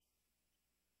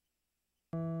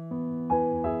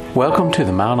Welcome to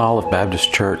the Mount Olive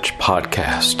Baptist Church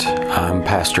podcast. I'm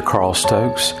Pastor Carl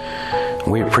Stokes.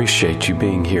 We appreciate you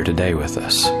being here today with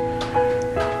us.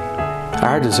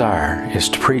 Our desire is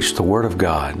to preach the Word of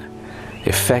God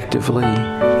effectively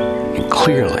and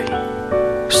clearly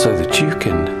so that you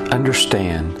can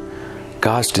understand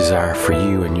God's desire for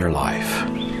you in your life.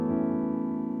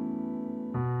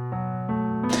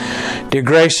 Dear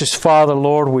gracious Father,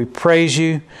 Lord, we praise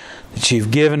you that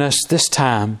you've given us this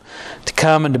time to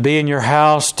come and to be in your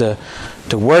house, to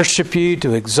worship you,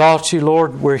 to exalt you,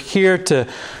 Lord. We're here to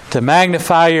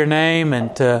magnify your name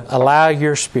and to allow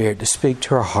your Spirit to speak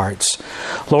to our hearts.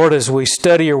 Lord, as we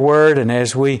study your word and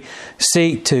as we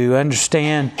seek to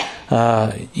understand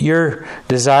your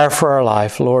desire for our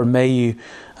life, Lord, may you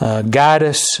guide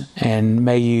us and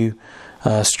may you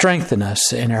strengthen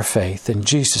us in our faith. In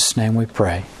Jesus' name we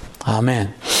pray.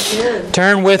 Amen.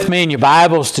 Turn with me in your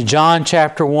Bibles to John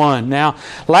chapter 1. Now,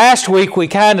 last week we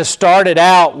kind of started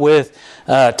out with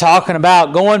talking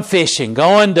about going fishing,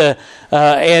 and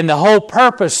the whole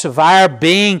purpose of our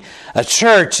being a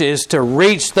church is to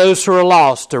reach those who are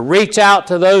lost, to reach out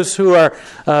to those who are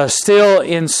still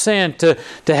in sin, to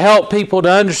help people to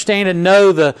understand and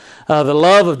know the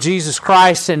love of Jesus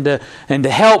Christ, and to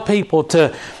help people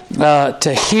to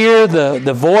hear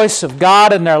the voice of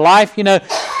God in their life. You know,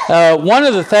 one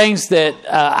of the things that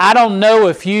I don't know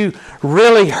if you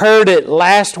really heard it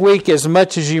last week as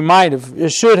much as you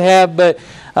should have, but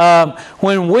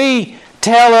when we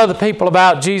tell other people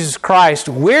about Jesus Christ,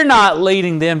 we're not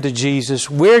leading them to Jesus.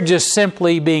 We're just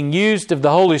simply being used of the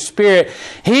Holy Spirit.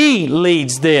 He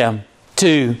leads them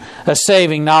to a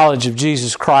saving knowledge of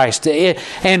Jesus Christ.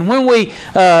 And when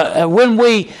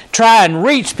we try and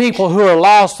reach people who are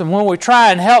lost, and when we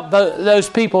try and help those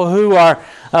people who are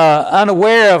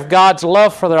unaware of God's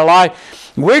love for their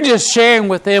life, we're just sharing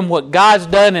with them what God's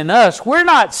done in us. We're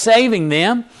not saving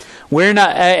them. We're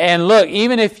not, and look,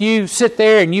 even if you sit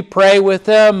there and you pray with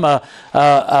them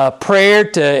a prayer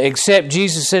to accept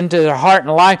Jesus into their heart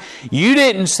and life, you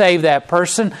didn't save that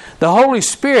person. The Holy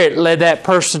Spirit led that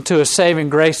person to a saving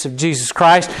grace of Jesus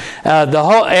Christ.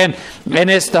 And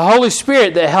it's the Holy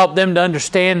Spirit that helped them to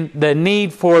understand the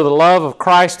need for the love of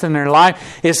Christ in their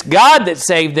life. It's God that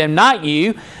saved them, not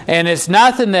you. And it's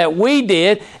nothing that we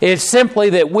did. It's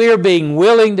simply that we're being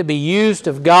willing to be used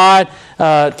of God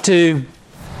to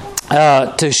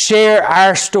share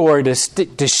our story,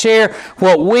 to share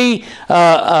what we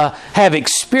have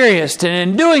experienced. And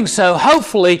in doing so,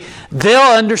 hopefully,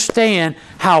 they'll understand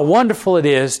how wonderful it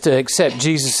is to accept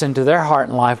Jesus into their heart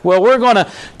and life. Well, we're going to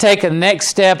take a next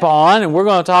step on, and we're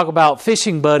going to talk about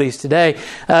fishing buddies today.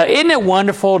 Isn't it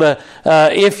wonderful to,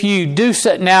 if you do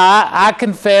so? Now, I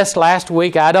confessed last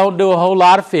week I don't do a whole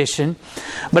lot of fishing,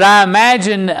 but I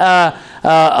imagine a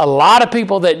lot of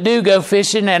people that do go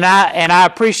fishing, and I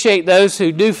appreciate those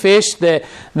who do fish that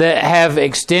have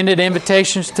extended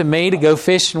invitations to me to go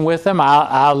fishing with them.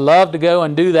 I love to go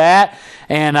and do that,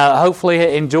 and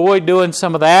hopefully enjoy doing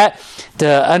some of that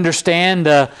to understand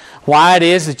why it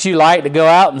is that you like to go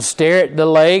out and stare at the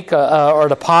lake or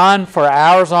the pond for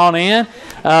hours on end.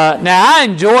 Now, I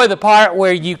enjoy the part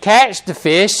where you catch the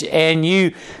fish and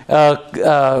you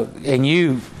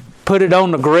put it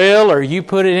on the grill, or you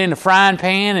put it in the frying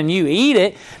pan and you eat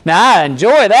it. Now, I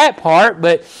enjoy that part,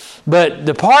 but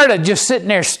the part of just sitting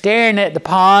there staring at the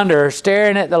pond or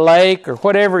staring at the lake or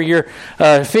whatever you're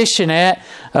fishing at,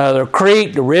 the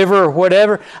creek, the river, or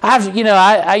whatever.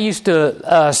 I used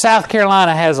to, South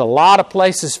Carolina has a lot of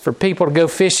places for people to go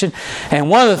fishing, and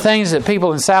one of the things that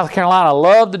people in South Carolina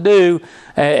love to do,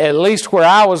 at least where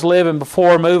I was living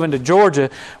before moving to Georgia,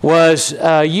 was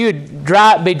you'd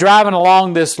be driving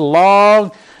along this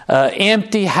long,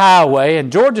 empty highway,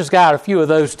 and Georgia's got a few of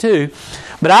those too.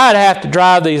 But I'd have to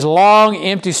drive these long,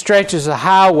 empty stretches of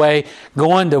highway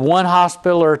going to one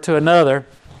hospital or to another.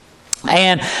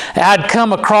 And I'd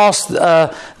come across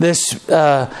this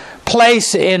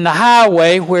place in the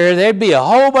highway where there'd be a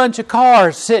whole bunch of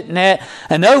cars sitting at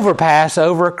an overpass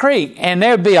over a creek. And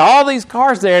there'd be all these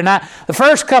cars there. And the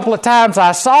first couple of times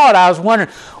I saw it, I was wondering,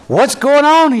 what's going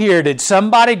on here? Did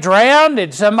somebody drown?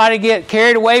 Did somebody get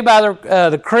carried away by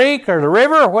the creek or the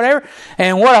river or whatever?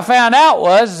 And what I found out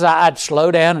was I'd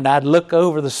slow down and I'd look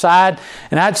over the side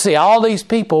and I'd see all these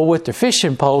people with their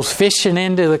fishing poles fishing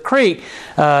into the creek,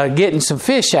 getting some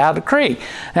fish out of the creek.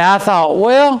 And I thought,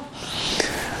 well,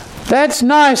 That's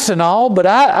nice and all, but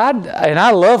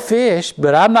I love fish,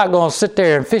 but I'm not going to sit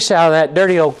there and fish out of that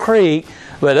dirty old creek.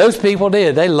 But those people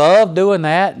did. They loved doing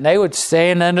that. And they would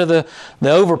stand under the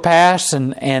overpass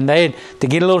and they to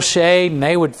get a little shade, and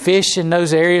they would fish in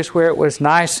those areas where it was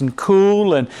nice and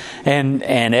cool, and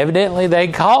evidently they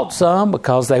caught some,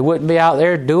 because they wouldn't be out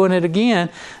there doing it again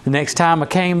the next time I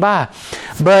came by.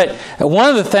 But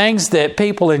one of the things that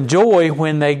people enjoy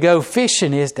when they go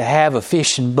fishing is to have a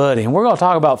fishing buddy. And we're going to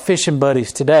talk about fishing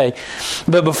buddies today.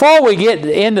 But before we get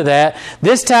into that,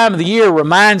 this time of the year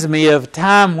reminds me of a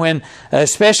time when,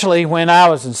 especially when I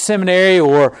was in seminary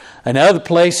or in other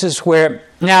places where,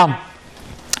 now,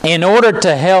 in order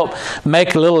to help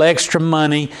make a little extra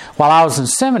money while I was in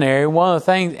seminary, one of the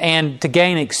things, and to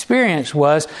gain experience,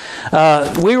 was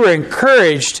we were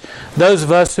encouraged, those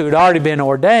of us who had already been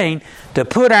ordained, to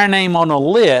put our name on a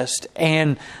list,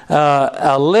 and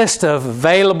a list of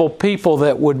available people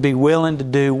that would be willing to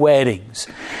do weddings.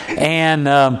 And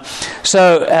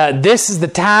so this is the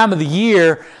time of the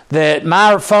year that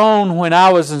my phone, when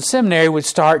I was in seminary, would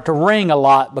start to ring a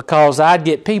lot, because I'd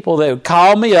get people that would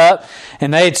call me up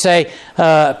and they'd say,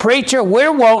 "Preacher,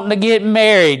 we're wanting to get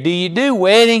married. Do you do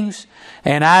weddings?"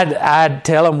 And I'd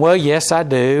tell them, "Well, yes, I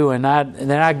do." And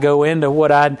then I'd go into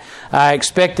what I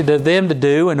expected of them to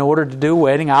do in order to do a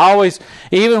wedding. I always,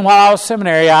 even while I was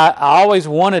seminary, I always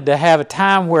wanted to have a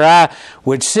time where I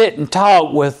would sit and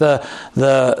talk with the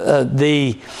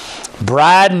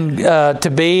bride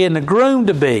to be and the groom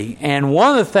to be. And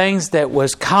one of the things that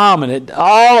was common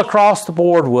all across the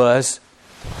board was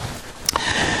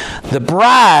the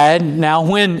bride. Now,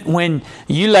 when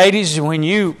you ladies, when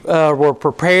you were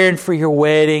preparing for your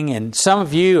wedding, and some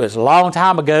of you, it's a long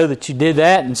time ago that you did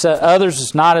that, and so others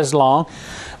it's not as long.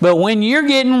 But when you're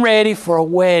getting ready for a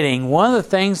wedding, one of the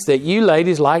things that you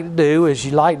ladies like to do is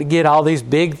you like to get all these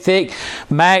big, thick...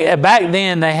 Back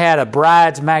then, they had a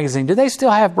bride's magazine. Do they still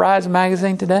have bride's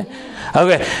magazine today?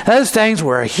 Okay. Those things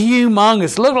were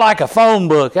humongous. Looked like a phone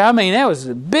book. I mean, that was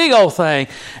a big old thing.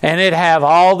 And it'd have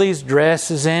all these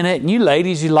dresses in it. And you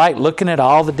ladies, you like looking at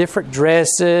all the different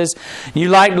dresses. You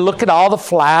like to look at all the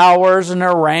flowers and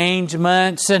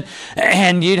arrangements.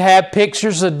 And you'd have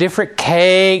pictures of different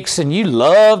cakes. And you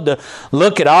loved to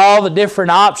look at all the different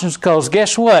options, because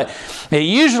guess what? It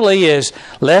usually is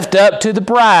left up to the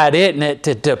bride, isn't it,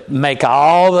 to make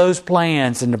all those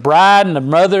plans. And the bride and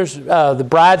the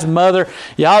bride's mother,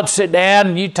 y'all sit down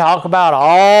and you talk about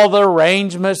all the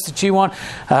arrangements that you want,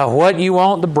 what you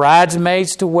want the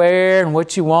bridesmaids to wear, and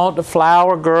what you want the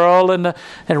flower girl and the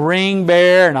ring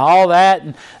bearer and all that.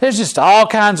 And there's just all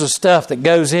kinds of stuff that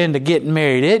goes into getting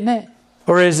married, isn't it?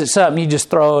 Or is it something you just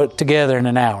throw it together in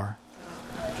an hour?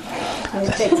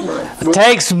 It takes months. It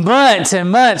takes months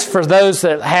and months for those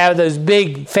that have those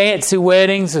big fancy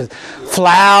weddings with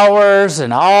flowers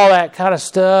and all that kind of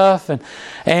stuff.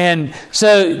 And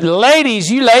so,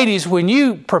 you ladies, when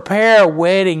you prepare a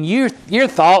wedding, your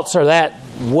thoughts are that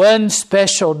one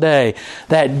special day,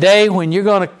 that day when you're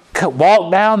going to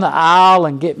walk down the aisle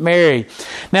and get married.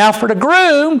 Now, for the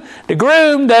groom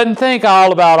doesn't think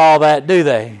all about all that, do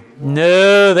they?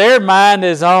 No, their mind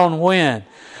is on when?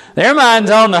 Their mind's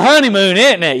on the honeymoon,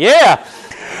 isn't it? Yeah.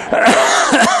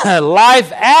 Life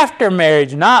after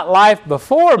marriage, not life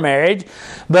before marriage.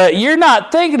 But you're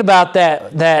not thinking about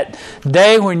that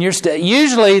day when you're...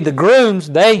 Usually the grooms,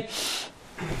 they're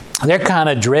kind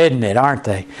of dreading it, aren't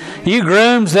they? You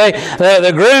grooms,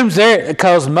 the grooms,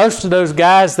 because most of those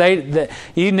guys,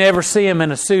 you never see them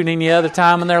in a suit any other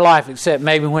time in their life, except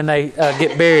maybe when they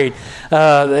get married.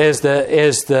 Is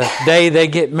the day they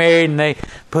get married, and they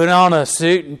put on a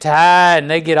suit and tie, and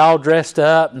they get all dressed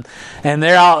up, and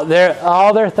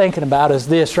all they're thinking about is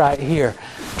this right here.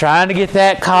 Trying to get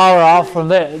that collar off from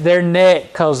their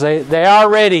neck, because they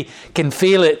already can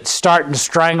feel it starting to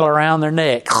strangle around their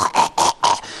neck.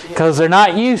 Because they're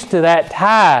not used to that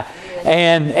tie,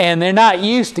 and they're not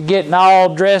used to getting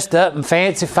all dressed up and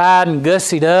fancified and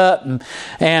gussied up,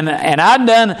 and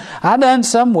I've done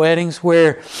some weddings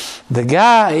where the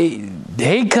guy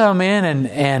he'd come in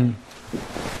and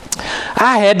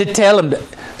I had to tell him,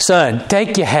 "Son,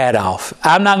 take your hat off.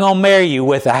 I'm not going to marry you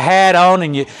with a hat on."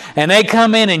 And they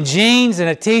come in jeans and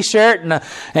a t-shirt,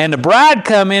 and the bride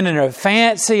come in a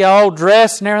fancy old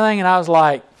dress and everything, and I was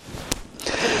like,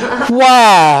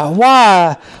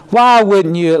 Why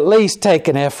wouldn't you at least take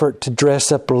an effort to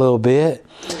dress up a little bit?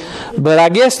 But I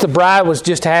guess the bride was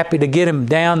just happy to get him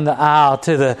down the aisle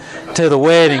to the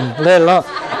wedding, let alone.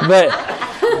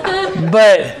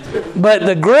 But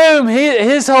the groom,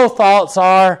 his whole thoughts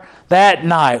are that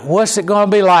night? What's it going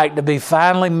to be like to be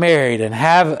finally married and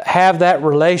have that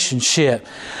relationship?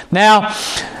 Now,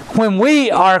 when we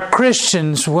are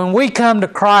Christians, when we come to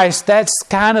Christ, that's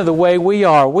kind of the way we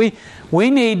are. We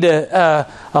need to,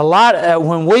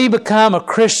 when we become a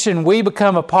Christian, we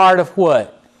become a part of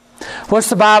what? What's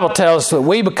the Bible tell us? That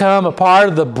we become a part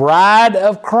of the bride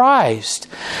of Christ.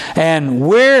 And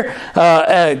we're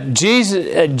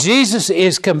Jesus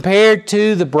is compared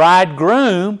to the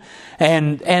bridegroom,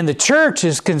 and the church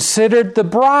is considered the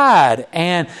bride.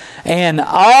 And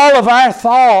all of our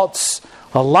thoughts,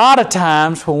 a lot of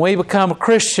times when we become a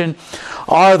Christian,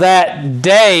 are that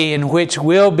day in which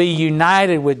we'll be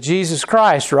united with Jesus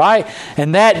Christ, right?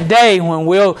 And that day when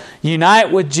we'll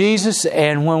unite with Jesus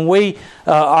and when we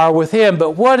are with Him.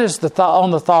 But what is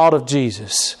on the thought of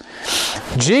Jesus?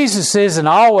 Jesus isn't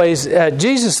always,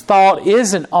 Jesus' thought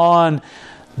isn't on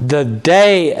the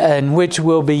day in which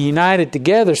we'll be united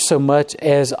together so much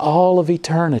as all of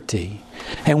eternity.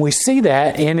 And we see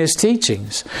that in His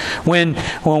teachings. When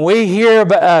we hear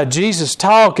about Jesus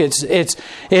talk,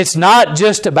 it's not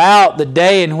just about the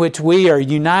day in which we are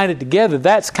united together.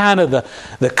 That's kind of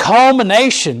the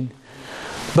culmination.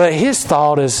 But His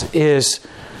thought is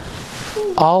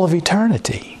all of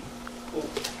eternity.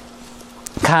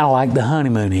 Kind of like the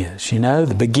honeymoon is,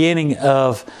 the beginning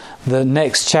of the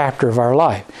next chapter of our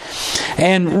life.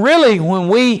 And really, when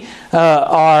we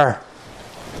are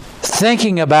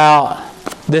thinking about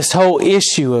this whole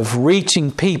issue of reaching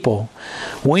people,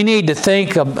 we need to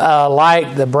think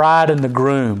like the bride and the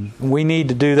groom. We need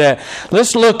to do that.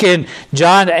 Let's look in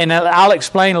John, and I'll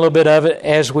explain a little bit of it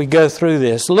as we go through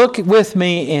this. Look with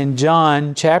me in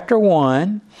John chapter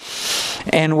 1,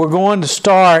 and we're going to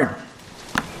start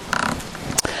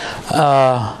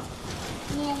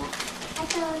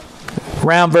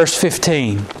around verse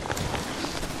 15.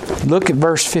 Look at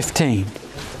verse 15.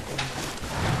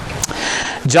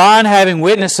 John, having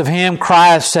witness of Him,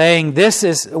 crieth, saying,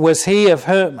 This was He of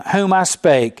whom I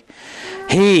spake.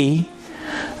 He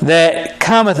that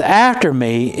cometh after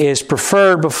me is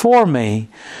preferred before me,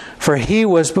 for He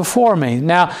was before me.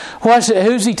 Now, who's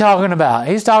He talking about?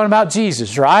 He's talking about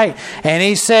Jesus, right? And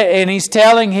He's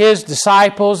telling His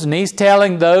disciples, and He's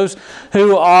telling those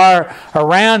who are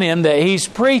around Him that He's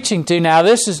preaching to. Now,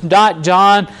 this is not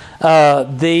John,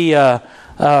 the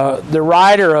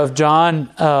writer of John.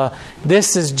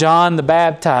 This is John the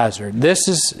Baptizer. This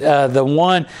is the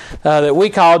one that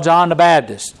we call John the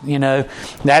Baptist.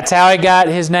 That's how he got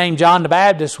his name. John the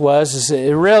Baptist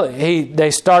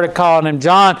they started calling him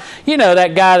John.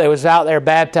 That guy that was out there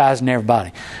baptizing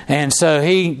everybody, and so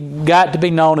he got to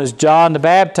be known as John the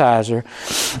Baptizer.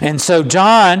 And so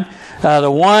John,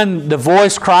 the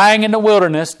voice crying in the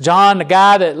wilderness, John, the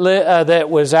guy that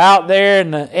was out there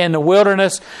in the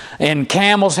wilderness in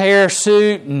camel's hair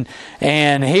suit,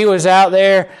 and he was out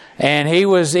there and he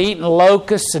was eating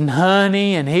locusts and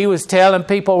honey, and he was telling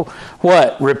people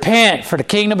what? Repent, for the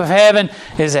kingdom of heaven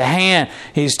is at hand.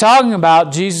 He's talking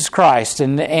about Jesus Christ.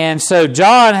 And so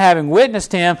John, having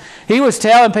witnessed Him, he was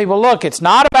telling people, look, it's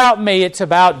not about me, it's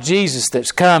about Jesus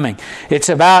that's coming. It's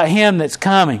about Him that's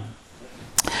coming.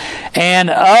 And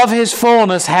of His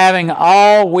fullness having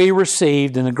all we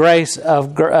received in the grace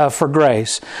for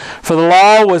grace. For the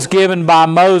law was given by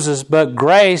Moses, but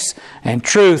grace and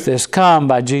truth is come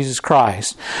by Jesus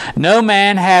Christ. No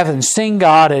man having seen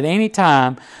God at any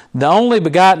time, the only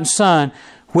begotten Son,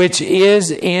 which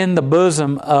is in the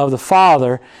bosom of the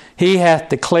Father, He hath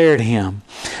declared Him.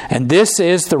 And this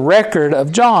is the record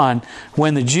of John,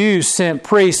 when the Jews sent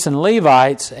priests and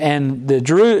Levites and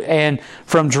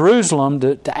from Jerusalem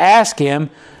to ask him,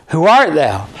 Who art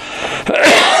thou?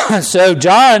 So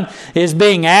John is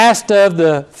being asked of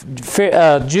the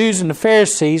Jews and the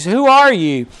Pharisees, Who are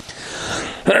you?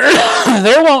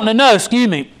 They're wanting to know,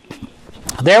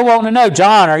 They're wanting to know,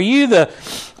 John, are you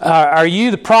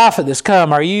the prophet that's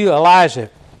come? Are you Elijah?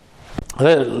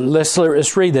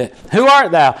 Let's read that. Who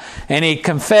art thou? And he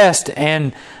confessed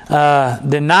and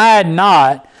denied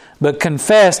not, but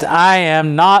confessed, I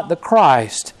am not the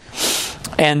Christ.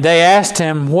 And they asked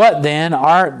him, What then?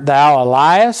 Art thou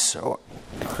Elias?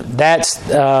 That's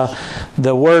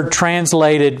the word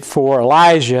translated for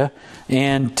Elijah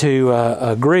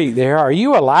into Greek there. Are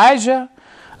you Elijah?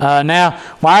 Now,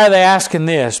 why are they asking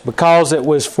this? Because it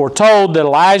was foretold that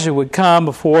Elijah would come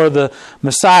before the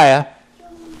Messiah.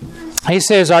 He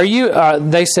says,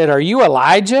 they said, Are you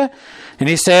Elijah? And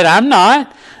he said, I'm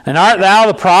not. And art thou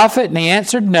the prophet? And he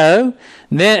answered, No.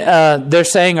 And then they're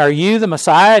saying, Are you the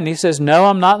Messiah? And he says, No,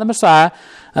 I'm not the Messiah.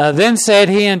 Then said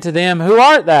he unto them, Who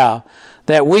art thou?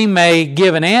 that we may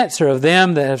give an answer of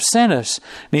them that have sent us.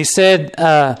 And he said,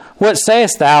 what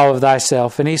sayest thou of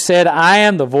thyself? And he said, I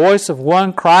am the voice of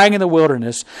one crying in the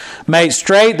wilderness, make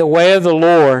straight the way of the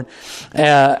Lord,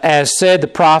 as said the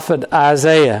prophet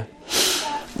Isaiah.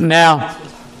 Now,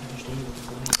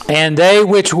 and they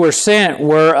which were sent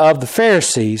were of the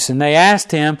Pharisees, and they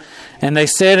asked him, and they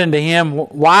said unto him,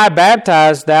 Why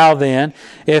baptize thou then,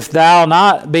 if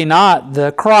thou be not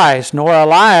the Christ, nor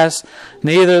Elias,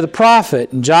 neither the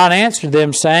prophet? And John answered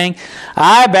them, saying,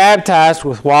 I baptize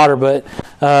with water, but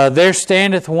there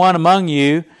standeth one among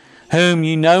you, whom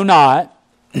you know not.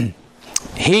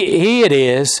 He it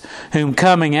is, whom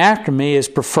coming after me is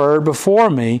preferred before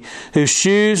me, whose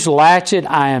shoes latchet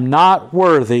I am not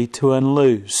worthy to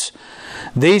unloose.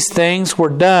 These things were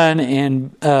done in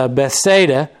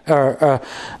Bethsaida, or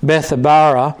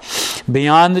Bethabara,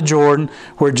 beyond the Jordan,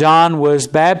 where John was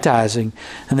baptizing.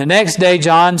 And the next day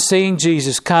John, seeing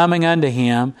Jesus coming unto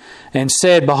him, and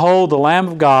said, Behold, the Lamb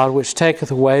of God, which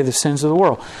taketh away the sins of the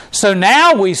world. So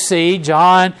now we see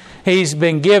John, he's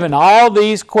been given all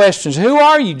these questions. Who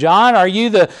are you, John? Are you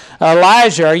the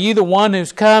Elijah? Are you the one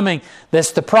who's coming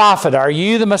that's the prophet? Are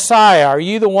you the Messiah? Are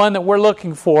you the one that we're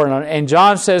looking for? And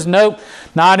John says, nope,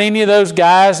 not any of those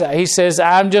guys. He says,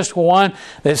 I'm just one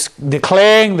that's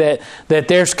declaring that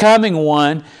there's coming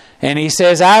one. And he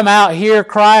says, I'm out here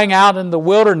crying out in the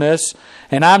wilderness,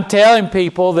 and I'm telling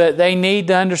people that they need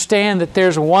to understand that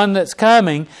there's one that's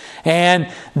coming.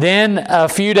 And then a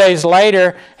few days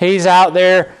later, he's out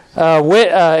there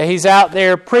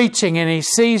preaching, and he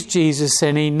sees Jesus,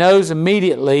 and he knows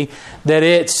immediately that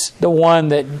it's the one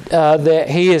that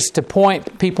he is to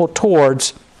point people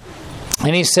towards.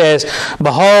 And he says,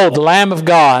 Behold, the Lamb of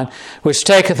God, which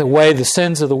taketh away the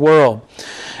sins of the world.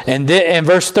 And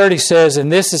verse 30 says,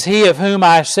 And this is he of whom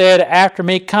I said, After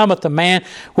me cometh a man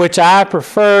which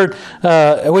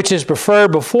is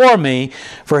preferred before me,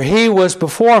 for he was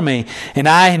before me. And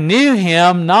I knew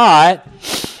him not,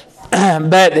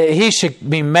 but he should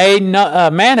be made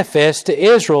manifest to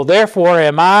Israel. Therefore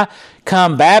am I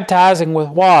come baptizing with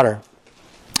water.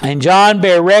 And John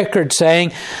bare record,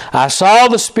 saying, I saw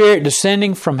the Spirit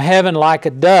descending from heaven like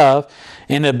a dove,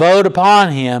 and abode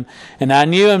upon him. And I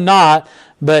knew him not,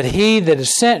 but he that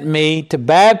has sent me to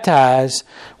baptize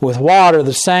with water,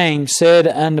 the same said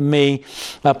unto me,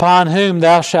 Upon whom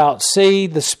thou shalt see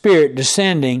the Spirit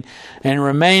descending and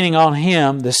remaining on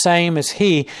him, the same is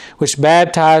he which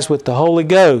baptized with the Holy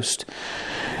Ghost.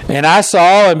 And I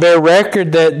saw and bear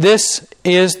record that this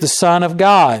is the Son of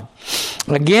God.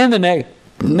 Again, the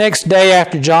next day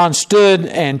after John stood,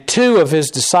 and two of his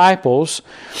disciples,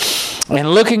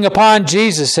 and looking upon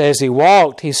Jesus as he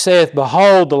walked, he saith,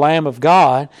 Behold, the Lamb of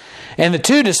God. And the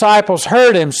two disciples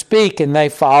heard him speak, and they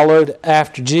followed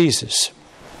after Jesus.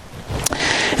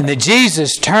 And then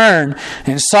Jesus turned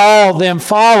and saw them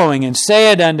following, and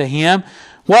said unto him,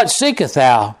 What seekest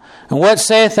thou? And what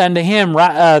saith unto him?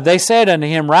 They said unto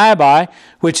him, Rabbi,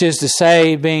 which is to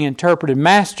say, being interpreted,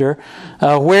 Master,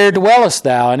 where dwellest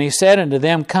thou? And he said unto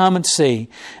them, Come and see.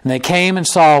 And they came and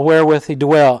saw wherewith he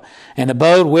dwelt, and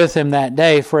abode with him that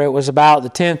day, for it was about the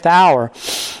 10th hour.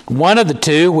 One of the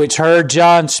two which heard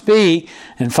John speak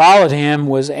and followed him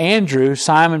was Andrew,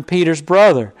 Simon Peter's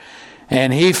brother.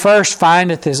 And he first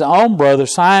findeth his own brother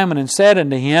Simon, and said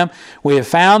unto him, We have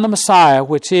found the Messiah,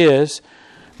 which is,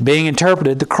 being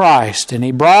interpreted, the Christ. And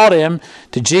he brought him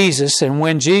to Jesus, and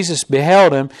when Jesus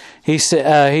beheld him, he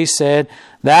said,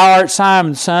 Thou art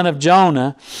Simon, son of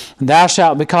Jonah, and thou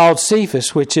shalt be called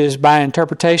Cephas, which is by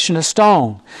interpretation a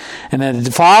stone. And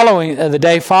the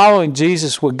day following,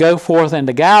 Jesus would go forth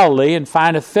into Galilee, and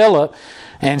findeth Philip,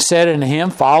 and said unto him,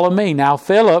 Follow me. Now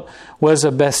Philip was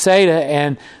of Bethsaida,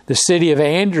 and the city of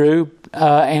Andrew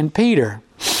and Peter.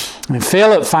 And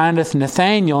Philip findeth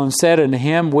Nathanael, and said unto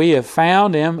him, We have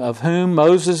found him of whom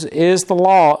Moses is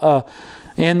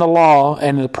in the law,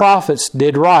 and the prophets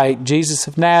did write, Jesus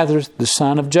of Nazareth, the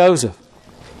son of Joseph.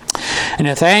 And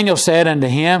Nathanael said unto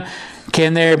him,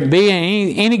 Can there be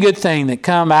any good thing that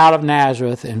come out of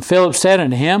Nazareth? And Philip said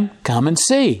unto him, Come and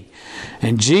see.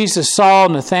 And Jesus saw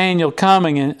Nathanael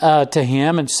coming to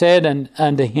him, and said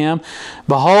unto him,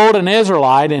 Behold, an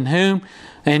Israelite, in whom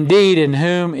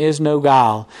is no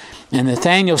guile. And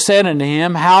Nathanael said unto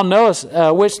him, knowest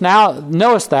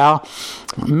thou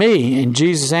me? And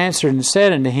Jesus answered and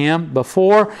said unto him,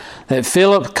 Before that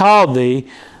Philip called thee,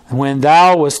 When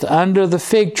thou wast under the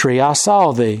fig tree, I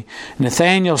saw thee.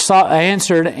 Nathanael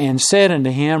answered and said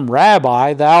unto him,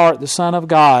 Rabbi, thou art the Son of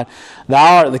God,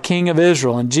 thou art the King of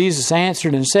Israel. And Jesus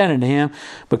answered and said unto him,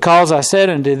 Because I said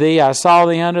unto thee, I saw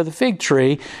thee under the fig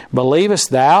tree, believest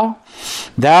thou?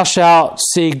 Thou shalt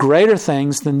see greater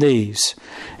things than these.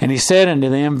 And he said unto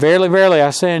them, Verily, verily, I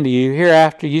say unto you,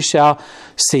 hereafter you shall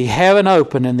see heaven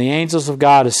open, and the angels of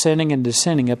God ascending and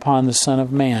descending upon the Son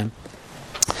of Man.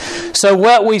 So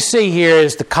what we see here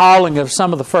is the calling of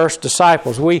some of the first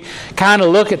disciples. We kind of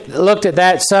looked at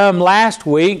that some last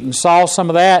week and saw some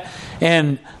of that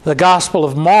in the Gospel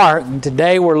of Mark. And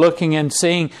today we're looking and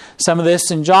seeing some of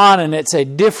this in John, and it's a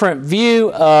different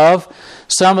view of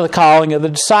some of the calling of the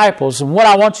disciples. And what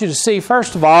I want you to see,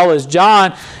 first of all, is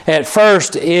John at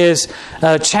first is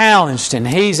challenged, and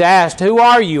he's asked, who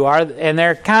are you? And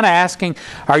they're kind of asking,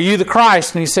 are you the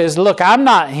Christ? And he says, look, I'm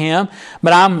not him,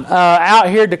 but I'm out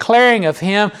here declaring of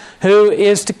him who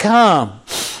is to come.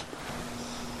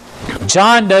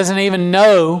 John doesn't even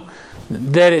know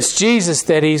that it's Jesus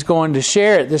that he's going to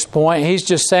share at this point. He's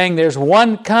just saying there's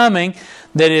one coming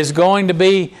that is going to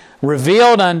be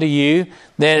revealed unto you,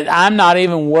 that I'm not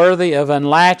even worthy of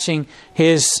unlatching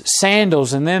his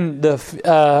sandals. And then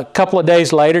a couple of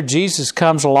days later, Jesus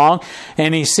comes along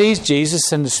and he sees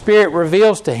Jesus, and the Spirit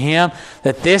reveals to him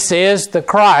that this is the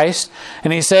Christ.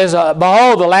 And he says,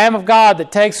 Behold, the Lamb of God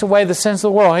that takes away the sins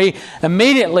of the world. He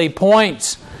immediately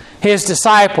points his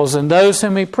disciples and those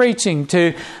whom he's preaching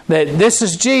to that this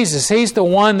is Jesus. He's the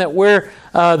one that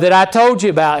that I told you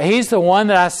about. He's the one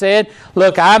that I said,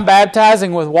 look, I'm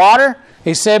baptizing with water.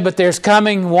 He said, but there's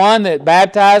coming one that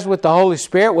baptized with the Holy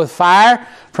Spirit with fire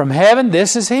from heaven.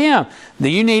 This is him.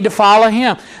 You need to follow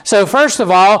him. So first of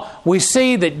all, we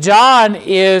see that John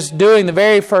is doing the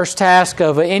very first task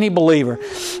of any believer.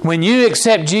 When you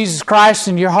accept Jesus Christ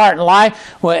in your heart and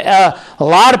life, a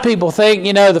lot of people think,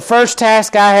 the first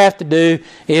task I have to do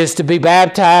is to be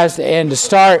baptized and to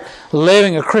start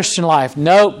living a Christian life.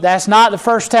 Nope, that's not the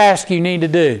first task you need to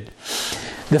do.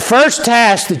 The first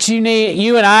task that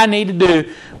you and I need to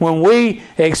do when we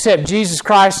accept Jesus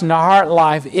Christ in our heart and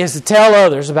life is to tell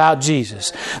others about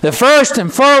Jesus. The first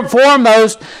and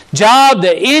foremost job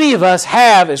that any of us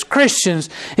have as Christians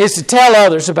is to tell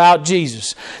others about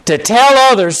Jesus. To tell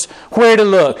others where to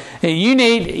look. You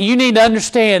need to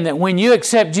understand that when you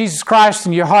accept Jesus Christ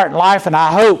in your heart and life, and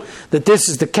I hope that this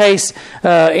is the case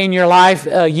in your life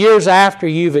years after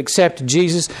you've accepted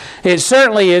Jesus, it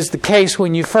certainly is the case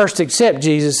when you first accept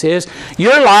Jesus, is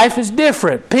your life is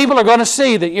different. People are going to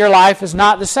see that your life is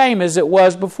not the same as it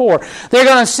was before. They're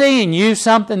going to see in you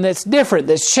something that's different,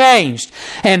 that's changed.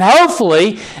 And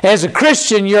hopefully, as a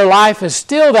Christian, your life is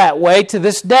still that way to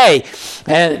this day.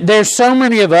 And there's so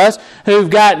many of us who've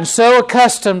gotten so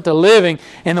accustomed to living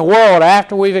in the world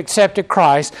after we've accepted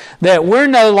Christ that we're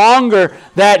no longer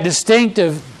that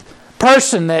distinctive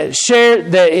person that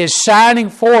is shining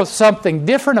forth something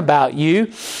different about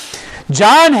you.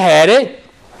 John had it.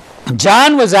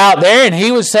 John was out there and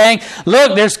he was saying,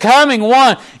 look, there's coming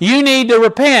one. You need to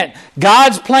repent.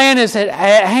 God's plan is at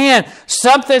hand.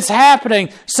 Something's happening.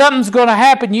 Something's going to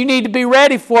happen. You need to be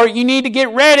ready for it. You need to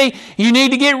get ready. You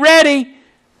need to get ready.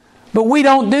 But we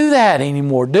don't do that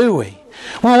anymore, do we?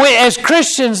 Well, as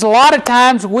Christians, a lot of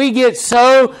times we get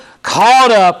so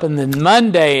caught up in the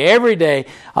Monday, every day,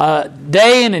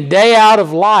 day in and day out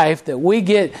of life that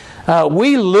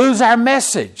we lose our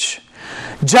message.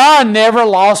 John never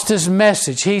lost his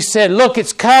message. He said, look,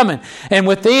 it's coming. And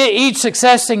with each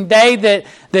succeeding day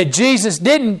that Jesus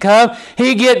didn't come,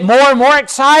 he'd get more and more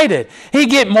excited.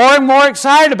 He'd get more and more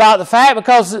excited about the fact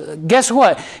because guess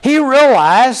what? He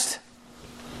realized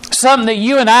something that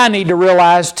you and I need to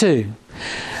realize too.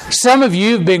 Some of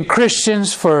you have been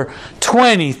Christians for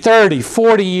 20, 30,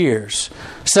 40 years.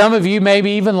 Some of you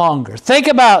maybe even longer. Think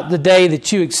about the day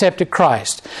that you accepted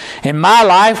Christ. In my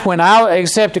life, when I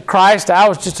accepted Christ, I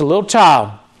was just a little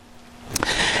child.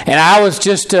 And I was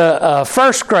just a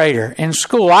first grader in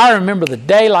school. I remember the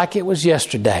day like it was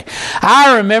yesterday.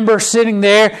 I remember sitting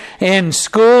there in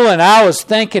school and I was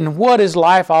thinking, what is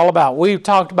life all about? We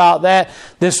talked about that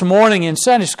this morning in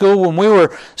Sunday school when we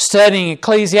were studying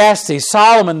Ecclesiastes.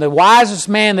 Solomon, the wisest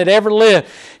man that ever lived,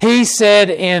 he said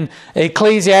in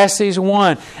Ecclesiastes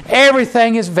 1,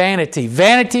 everything is vanity.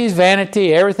 Vanity is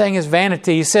vanity. Everything is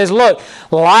vanity. He says, look,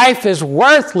 life is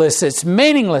worthless. It's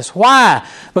meaningless. Why?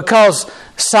 Because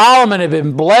Solomon had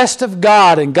been blessed of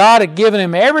God, and God had given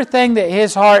him everything that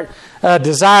his heart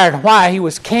desired. Why? He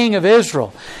was king of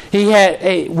Israel. He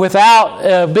had,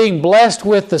 without being blessed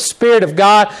with the Spirit of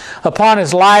God upon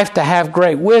his life to have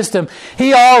great wisdom,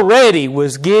 he already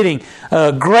was getting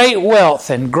great wealth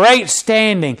and great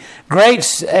standing,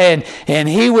 and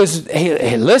he was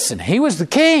the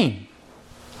king.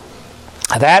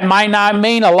 That might not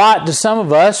mean a lot to some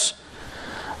of us,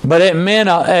 but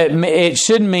it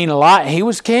should mean a lot. He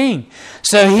was king.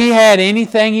 So he had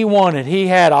anything he wanted. He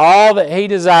had all that he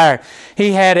desired.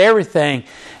 He had everything.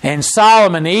 And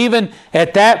Solomon, even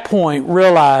at that point,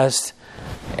 realized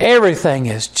everything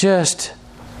is just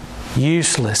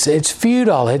useless. It's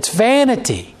futile. It's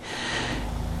vanity.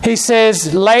 He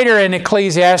says later in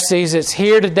Ecclesiastes, it's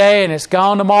here today and it's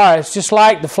gone tomorrow. It's just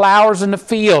like the flowers in the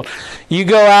field. You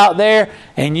go out there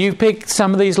and you pick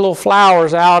some of these little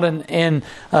flowers out in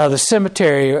the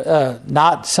cemetery.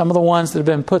 Not some of the ones that have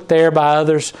been put there by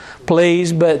others,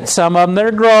 please, but some of them that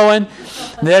are growing,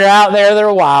 that are out there, that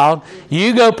are wild.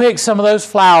 You go pick some of those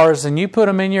flowers and you put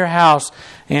them in your house.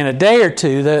 In a day or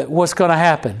two, what's going to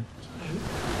happen?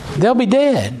 They'll be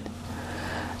dead.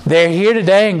 They're here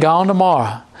today and gone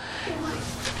tomorrow.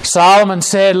 Solomon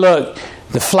said, look,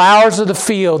 the flowers of the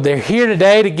field, they're here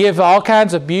today to give all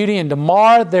kinds of beauty, and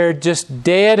tomorrow they're just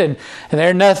dead, and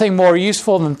they're nothing more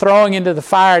useful than throwing into the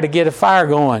fire to get a fire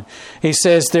going. He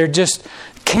says they're just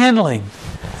kindling.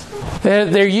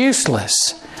 They're useless.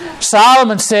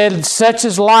 Solomon said, such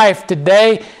as life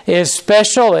today is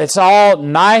special. It's all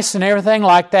nice and everything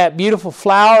like that beautiful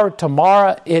flower.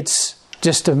 Tomorrow it's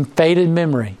just a faded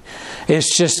memory.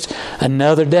 It's just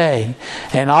another day.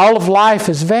 And all of life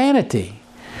is vanity.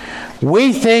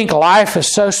 We think life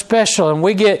is so special,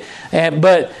 and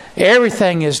but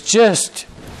everything is just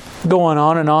going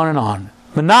on and on and on.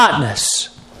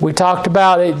 Monotonous. We talked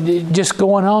about it just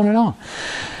going on and on.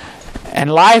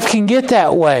 And life can get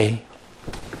that way.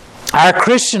 Our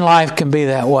Christian life can be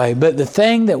that way. But the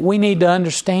thing that we need to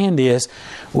understand is,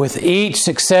 with each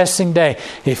succeeding day,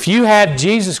 if you have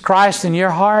Jesus Christ in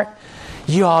your heart,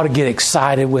 you ought to get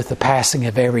excited with the passing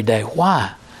of every day.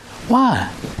 Why?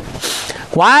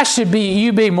 Why should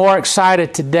you be more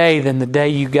excited today than the day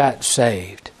you got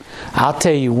saved? I'll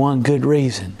tell you one good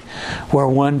reason. We're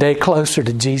one day closer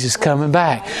to Jesus coming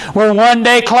back. We're one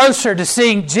day closer to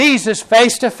seeing Jesus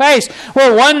face to face.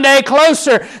 We're one day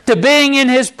closer to being in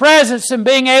His presence and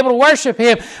being able to worship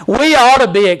Him. We ought to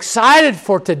be excited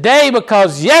for today,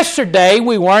 because yesterday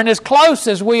we weren't as close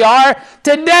as we are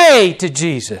today to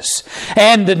Jesus.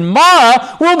 And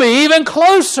tomorrow we'll be even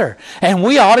closer. And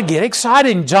we ought to get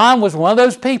excited. And John was one of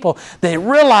those people that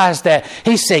realized that.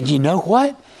 He said, you know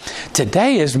what?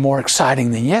 Today is more exciting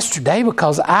than yesterday,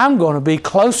 because I'm going to be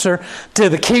closer to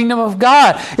the kingdom of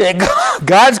God.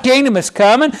 God's kingdom is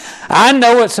coming. I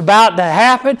know what's about to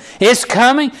happen. It's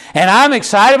coming, and I'm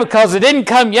excited because it didn't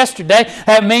come yesterday.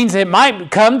 That means it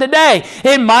might come today.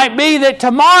 It might be that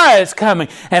tomorrow is coming,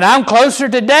 and I'm closer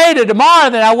today to tomorrow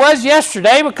than I was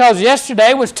yesterday, because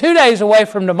yesterday was 2 days away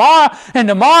from tomorrow, and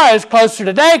tomorrow is closer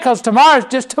today because tomorrow is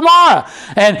just tomorrow.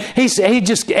 And he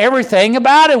just, everything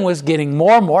about him was getting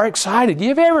more and more excited.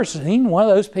 You've ever seen one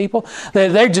of those people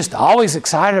that they're just always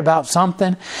excited about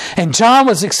something? And John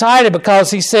was excited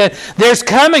because he said, there's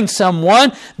coming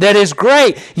someone that is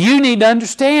great. You need to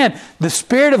understand, the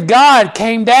Spirit of God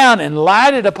came down and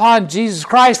lighted upon Jesus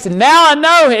Christ, and now I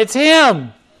know it's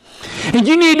Him. And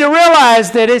you need to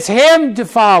realize that it's Him to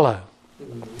follow.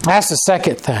 That's the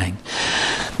second thing.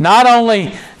 Not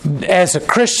only as a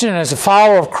Christian, as a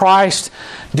follower of Christ,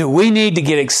 do we need to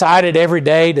get excited every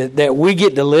day that we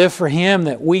get to live for Him,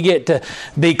 that we get to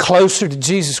be closer to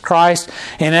Jesus Christ.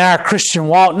 And in our Christian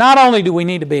walk, not only do we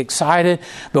need to be excited,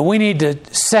 but we need to,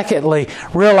 secondly,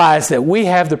 realize that we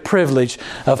have the privilege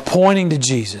of pointing to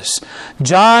Jesus.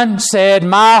 John said,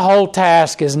 my whole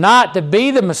task is not to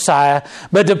be the Messiah,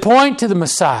 but to point to the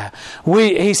Messiah.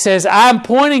 He says, I'm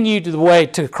pointing you to the way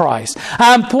to Christ.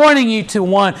 I'm pointing you to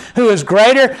one who is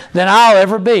greater than I'll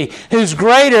ever be, who's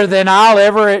greater than I'll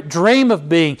ever dream of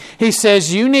being. He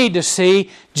says you need to see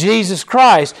Jesus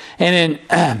Christ. And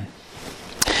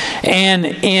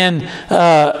in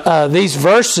these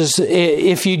verses,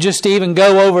 if you just even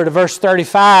go over to verse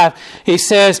 35, he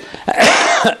says,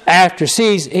 after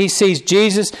he sees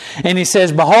Jesus, and he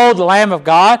says, behold the Lamb of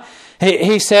God.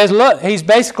 He says, look, he's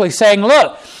basically saying,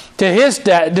 look, to his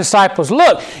disciples,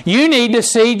 look, you need to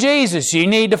see Jesus. You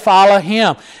need to follow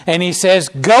him. And he says,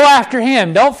 go after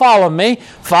him. Don't follow me.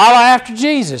 Follow after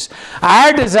Jesus.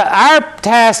 Our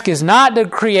task is not to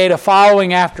create a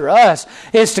following after us.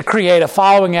 It's to create a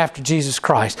following after Jesus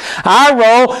Christ. Our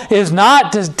role is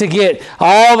not to get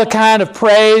all the kind of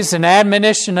praise and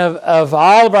admonition of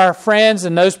all of our friends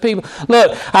and those people.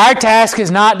 Look, our task is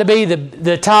not to be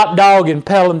the top dog in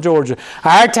Pelham, Georgia.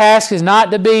 Our task is not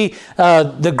to be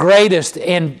the greatest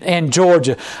in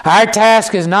Georgia. Our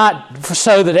task is not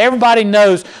so that everybody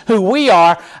knows who we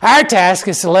are. Our task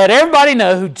is to let everybody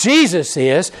know who Jesus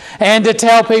is and to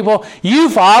tell people, you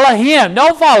follow him.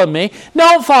 Don't follow me.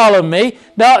 Don't follow me.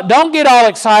 Don't get all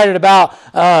excited about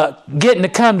getting to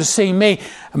come to see me.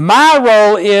 My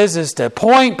role is to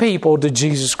point people to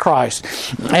Jesus Christ.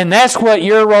 And that's what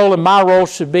your role and my role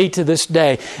should be to this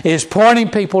day, is pointing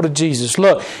people to Jesus.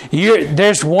 Look,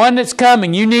 there's one that's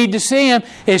coming. You need to see him.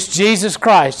 It's Jesus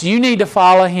Christ. You need to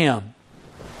follow him.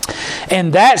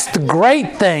 And that's the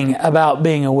great thing about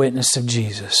being a witness of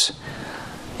Jesus.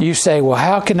 You say, well,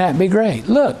 how can that be great?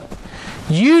 Look,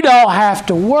 you don't have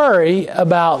to worry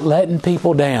about letting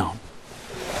people down.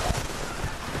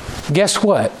 Guess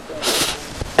what?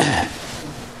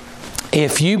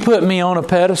 If you put me on a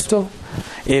pedestal,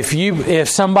 if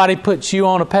somebody puts you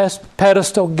on a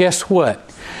pedestal, guess what?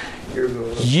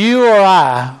 You or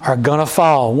I are going to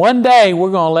fall. One day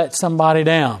we're going to let somebody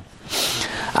down.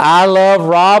 I love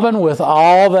Robin with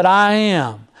all that I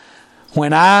am.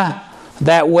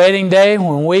 That wedding day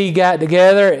when we got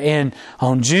together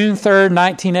on June 3rd,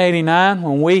 1989,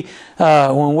 when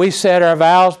we said our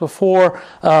vows before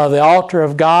the altar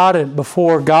of God and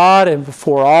before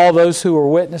all those who were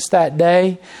witness that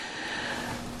day,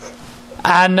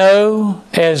 I know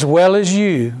as well as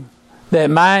you that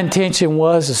my intention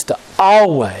is to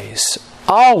always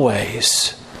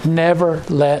never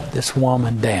let this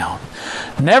woman down.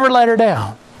 Never let her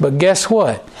down. But guess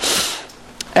what?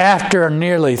 After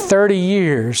nearly 30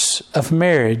 years of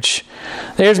marriage,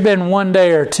 there's been one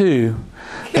day or two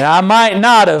that I might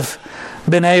not have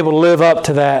been able to live up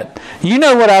to that. You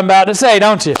know what I'm about to say,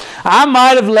 don't you? I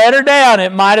might have let her down.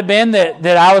 It might have been that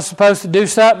I was supposed to do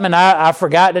something and I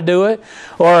forgot to do it.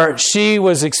 Or she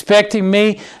was expecting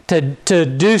me to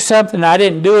do something and I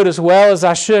didn't do it as well as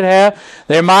I should have.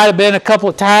 There might have been a couple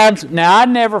of times. Now, I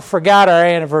never forgot our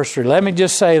anniversary. Let me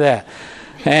just say that.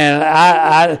 And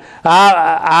I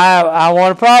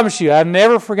want to promise you, I've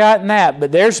never forgotten that.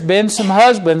 But there's been some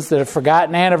husbands that have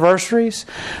forgotten anniversaries,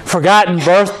 forgotten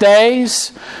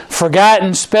birthdays,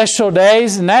 forgotten special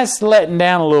days, and that's letting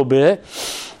down a little bit.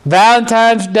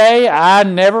 Valentine's Day, I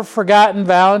never forgotten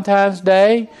Valentine's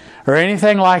Day or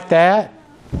anything like that.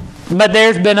 But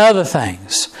there's been other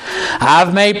things.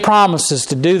 I've made promises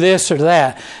to do this or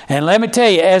that. And let me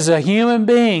tell you, as a human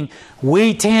being,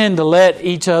 we tend to let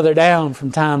each other down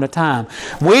from time to time.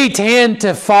 We tend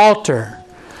to falter.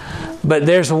 But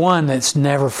there's one that's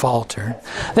never faltered.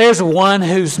 There's one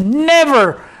who's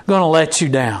never going to let you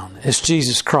down. It's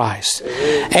Jesus Christ.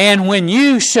 And when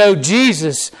you show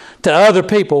Jesus to other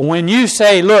people, when you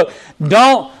say, look,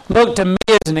 don't look to me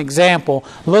as an example,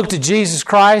 look to Jesus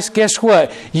Christ, guess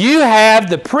what? You have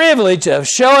the privilege of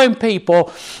showing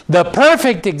people the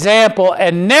perfect example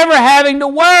and never having to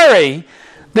worry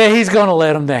that He's going to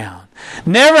let them down.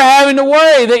 Never having to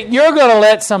worry that you're going to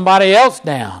let somebody else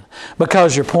down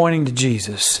because you're pointing to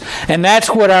Jesus. And that's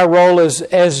what our role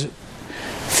as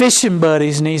fishing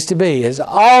buddies needs to be, is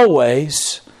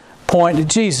always point to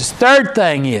Jesus. Third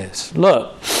thing is,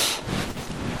 look,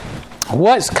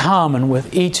 what's common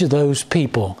with each of those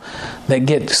people that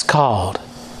gets called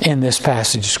in this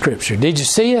passage of Scripture? Did you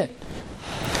see it?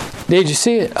 Did you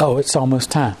see it? Oh, it's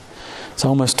almost time. It's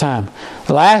almost time.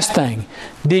 Last thing,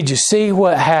 did you see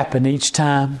what happened each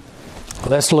time?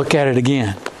 Let's look at it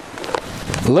again.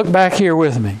 Look back here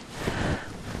with me.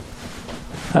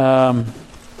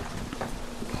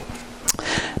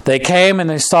 They came and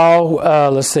they saw,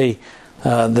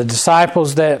 the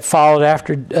disciples that followed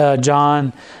after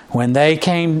John, when they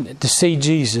came to see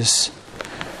Jesus,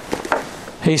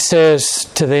 He says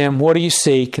to them, what do you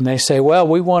seek? And they say, well,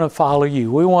 we want to follow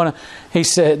you.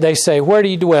 They say, where do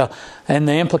you dwell? And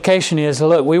the implication is,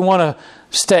 look, we want to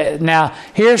stay. Now,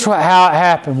 here's how it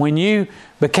happened. When you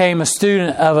became a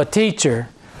student of a teacher,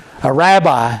 a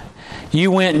rabbi,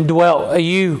 you went and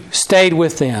you stayed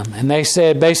with them. And they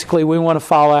said, basically, we want to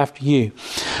follow after you.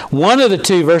 One of the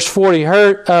two, verse 40,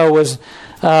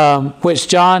 which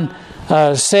John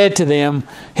said to them,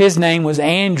 his name was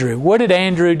Andrew. What did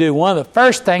Andrew do? One of the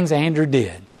first things Andrew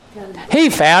did, he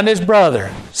found his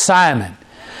brother, Simon.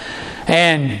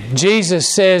 And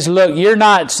Jesus says, look, you're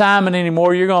not Simon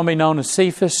anymore. You're going to be known as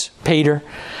Cephas, Peter.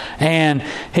 And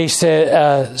he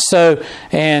said, so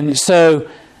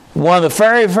one of the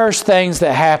very first things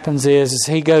that happens is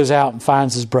he goes out and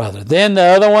finds his brother. Then the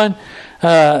other one,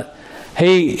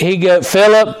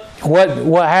 Philip.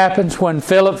 What happens when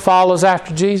Philip follows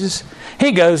after Jesus?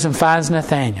 He goes and finds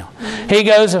Nathanael. He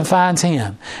goes and finds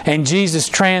him. And Jesus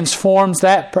transforms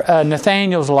that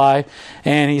Nathanael's life.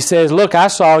 And he says, look, I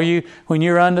saw you when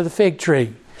you were under the fig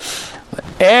tree.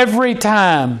 Every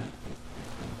time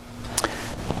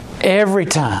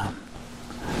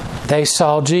they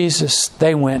saw Jesus,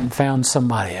 they went and found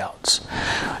somebody else.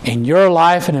 In your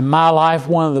life and in my life,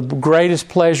 one of the greatest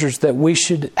pleasures that we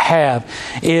should have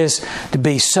is to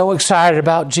be so excited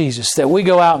about Jesus that we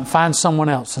go out and find someone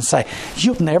else and say,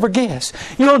 you'll never guess.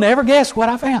 You'll never guess what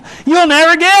I found. You'll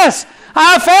never guess.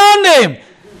 I found him.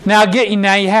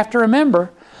 Now you have to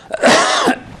remember,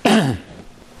 the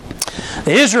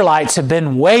Israelites have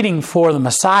been waiting for the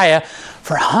Messiah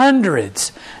for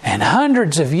hundreds and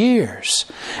hundreds of years.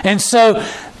 And so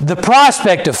the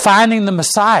prospect of finding the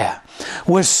Messiah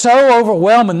was so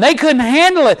overwhelming. They couldn't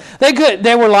handle it.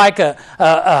 They were like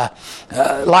a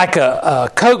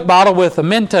Coke bottle with a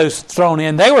Mentos thrown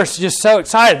in. They were just so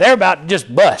excited. They were about to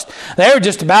just bust. They were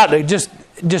just about to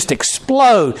just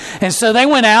explode. And so they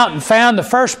went out and found the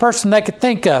first person they could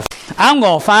think of. I'm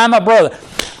going to find my brother.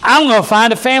 I'm going to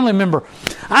find a family member.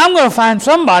 I'm going to find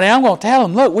somebody. I'm going to tell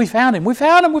them, look, we found him. We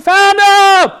found him. We found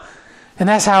him. And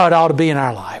that's how it ought to be in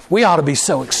our life. We ought to be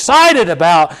so excited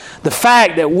about the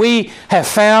fact that we have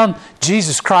found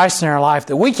Jesus Christ in our life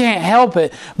that we can't help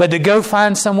it but to go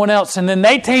find someone else. And then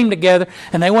they teamed together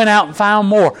and they went out and found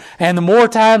more. And the more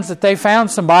times that they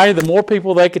found somebody, the more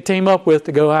people they could team up with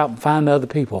to go out and find other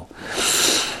people.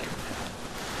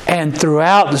 And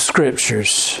throughout the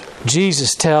Scriptures,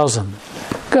 Jesus tells them,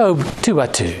 go 2 by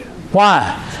 2.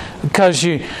 Why? Because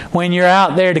when you're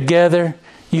out there together,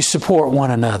 you support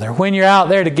one another. When you're out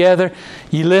there together,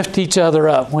 you lift each other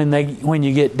up when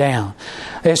you get down.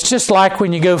 It's just like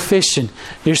when you go fishing.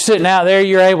 You're sitting out there,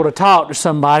 you're able to talk to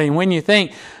somebody, and when you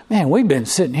think, man, we've been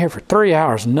sitting here for 3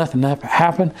 hours and nothing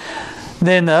happened,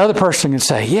 then the other person can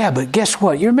say, yeah, but guess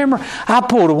what? You remember I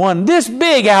pulled one this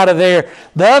big out of there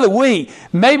the other week.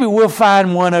 Maybe we'll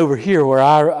find one over here where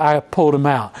I pulled them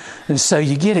out. And so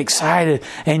you get excited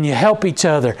and you help each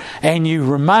other and you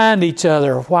remind each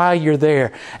other of why you're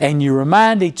there. And you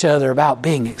remind each other about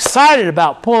being excited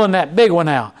about pulling that big one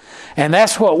out. And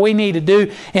that's what we need to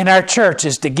do in our church,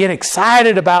 is to get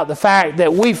excited about the fact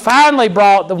that we finally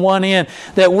brought the one in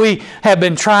that we have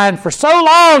been trying for so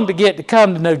long to get to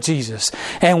come to know Jesus.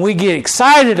 And we get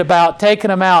excited about taking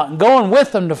them out and going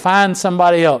with them to find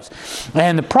somebody else.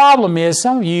 And the problem is,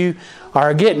 some of you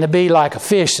are getting to be like a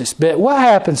fish that's bit. What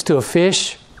happens to a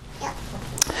fish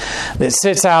that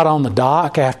sits out on the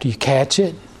dock after you catch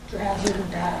it?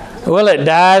 Well, it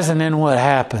dies, and then what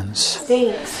happens?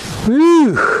 Stinks.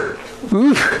 Ooh.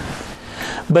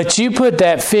 But you put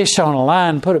that fish on a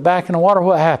line and put it back in the water,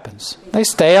 what happens? They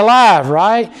stay alive,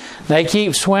 right? They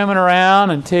keep swimming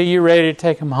around until you're ready to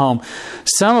take them home.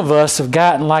 Some of us have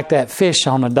gotten like that fish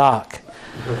on the dock.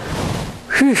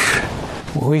 Whew.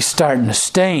 We're starting to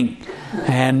stink.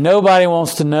 And nobody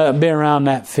wants to be around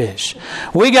that fish.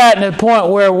 We got to the point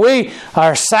where we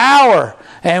are sour.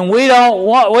 And we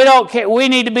don't care. We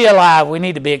need to be alive. We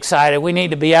need to be excited. We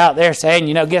need to be out there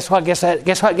saying, guess what?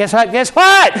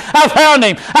 I found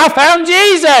him. I found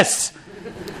Jesus.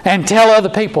 And tell other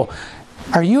people,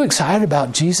 are you excited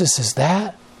about Jesus as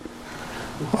that?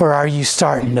 Or are you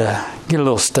starting to get a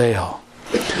little stale?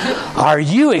 Are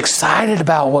you excited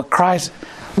about what Christ...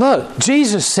 Look,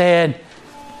 Jesus said,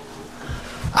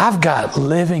 I've got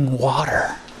living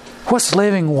water. What's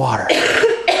living water?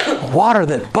 Water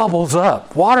that bubbles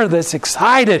up, water that's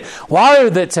excited, water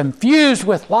that's infused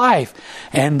with life.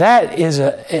 And that is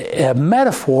a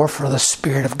metaphor for the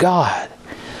Spirit of God.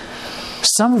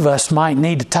 Some of us might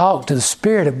need to talk to the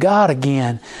Spirit of God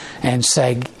again and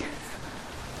say,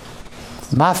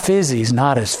 my fizzy's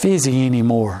not as fizzy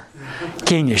anymore.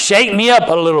 Can you shake me up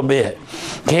a little bit?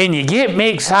 Can you get me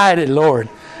excited, Lord?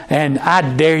 And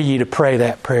I dare you to pray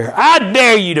that prayer. I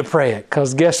dare you to pray it.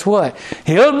 Because guess what?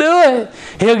 He'll do it.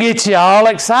 He'll get you all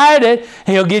excited.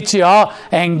 He'll get you all...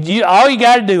 And all you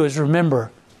got to do is remember,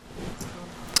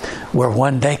 we're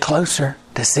one day closer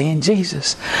to seeing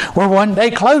Jesus. We're one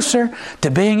day closer to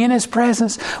being in His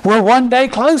presence. We're one day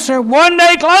closer. One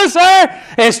day closer!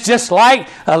 It's just like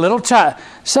a little child.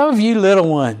 Some of you little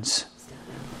ones,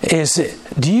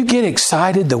 do you get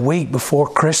excited the week before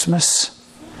Christmas?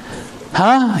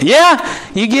 Huh?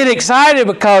 Yeah, you get excited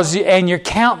because you're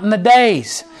counting the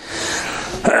days.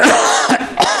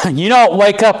 You don't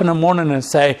wake up in the morning and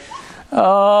say,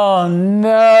 "Oh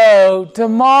no,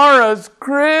 tomorrow's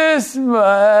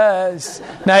Christmas."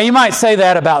 Now you might say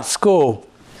that about school,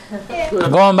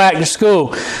 going back to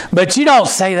school, but you don't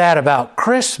say that about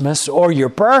Christmas or your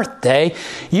birthday.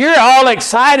 You're all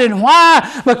excited.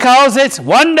 Why? Because it's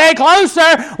one day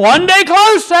closer, one day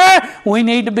closer. We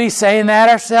need to be saying that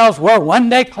ourselves. We're one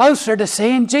day closer to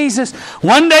seeing Jesus,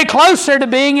 one day closer to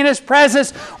being in His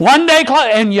presence, one day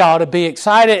closer. And you ought to be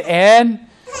excited, and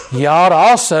you ought to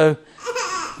also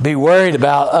be worried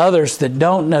about others that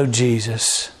don't know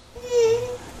Jesus,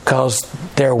 because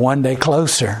they're one day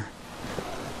closer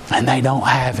and they don't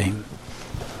have Him.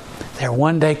 They're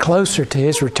one day closer to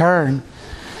His return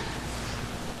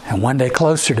and one day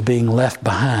closer to being left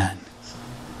behind.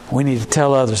 We need to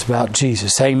tell others about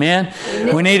Jesus. Amen?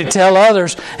 We need to tell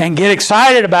others and get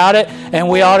excited about it, and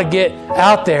we ought to get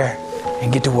out there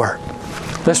and get to work.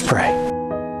 Let's pray.